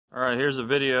Alright, here's a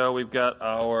video. We've got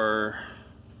our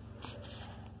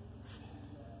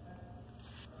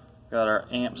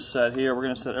amp set here. We're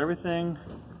going to set everything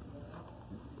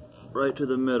right to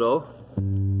the middle.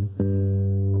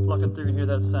 We're plucking through and hear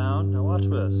that sound. Now watch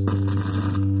this.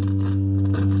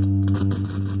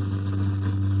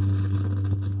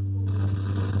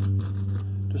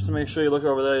 Just to make sure you look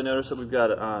over there, you notice that we've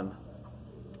got it on.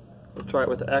 Let's try it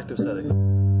with the active setting.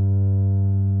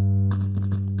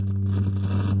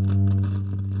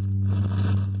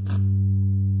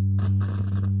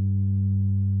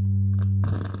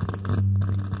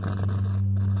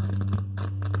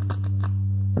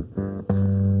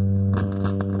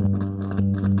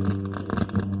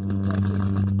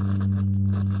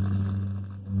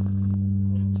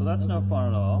 So that's no fun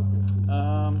at all.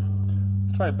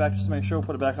 Let's try it back just to make sure. We'll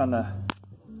put it back on the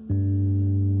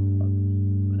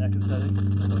active setting.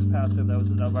 That was passive, that was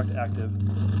now back to active.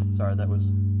 Sorry, that was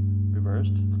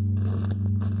reversed.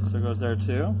 So it goes there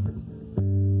too.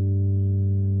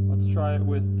 Let's try it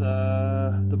with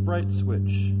the bright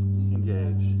switch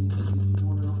engaged.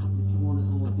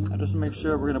 Now just to make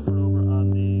sure, we're going to put it over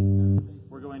on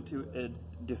we're going to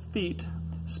defeat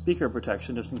speaker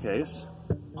protection just in case.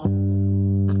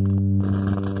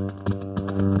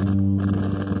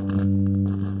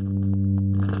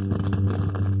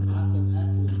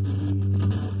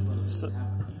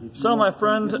 So my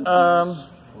friend,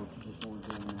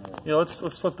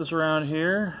 let's flip this around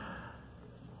here.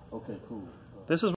 Okay, cool. This is